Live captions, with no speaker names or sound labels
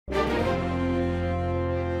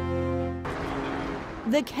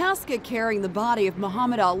The casket carrying the body of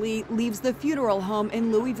Muhammad Ali leaves the funeral home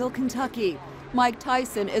in Louisville, Kentucky. Mike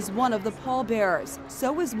Tyson is one of the pallbearers.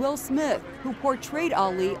 So is Will Smith, who portrayed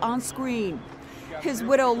Ali on screen. His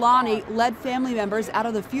widow, Lonnie, led family members out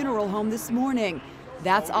of the funeral home this morning.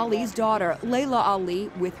 That's Ali's daughter, Layla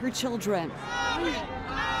Ali, with her children.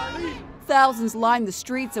 Thousands lined the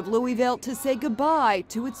streets of Louisville to say goodbye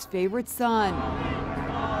to its favorite son.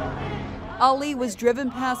 Ali was driven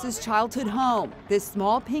past his childhood home, this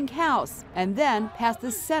small pink house, and then past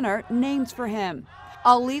the center named for him.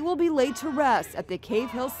 Ali will be laid to rest at the Cave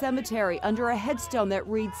Hill Cemetery under a headstone that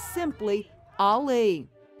reads simply, Ali.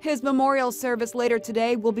 His memorial service later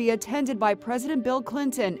today will be attended by President Bill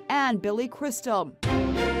Clinton and Billy Crystal.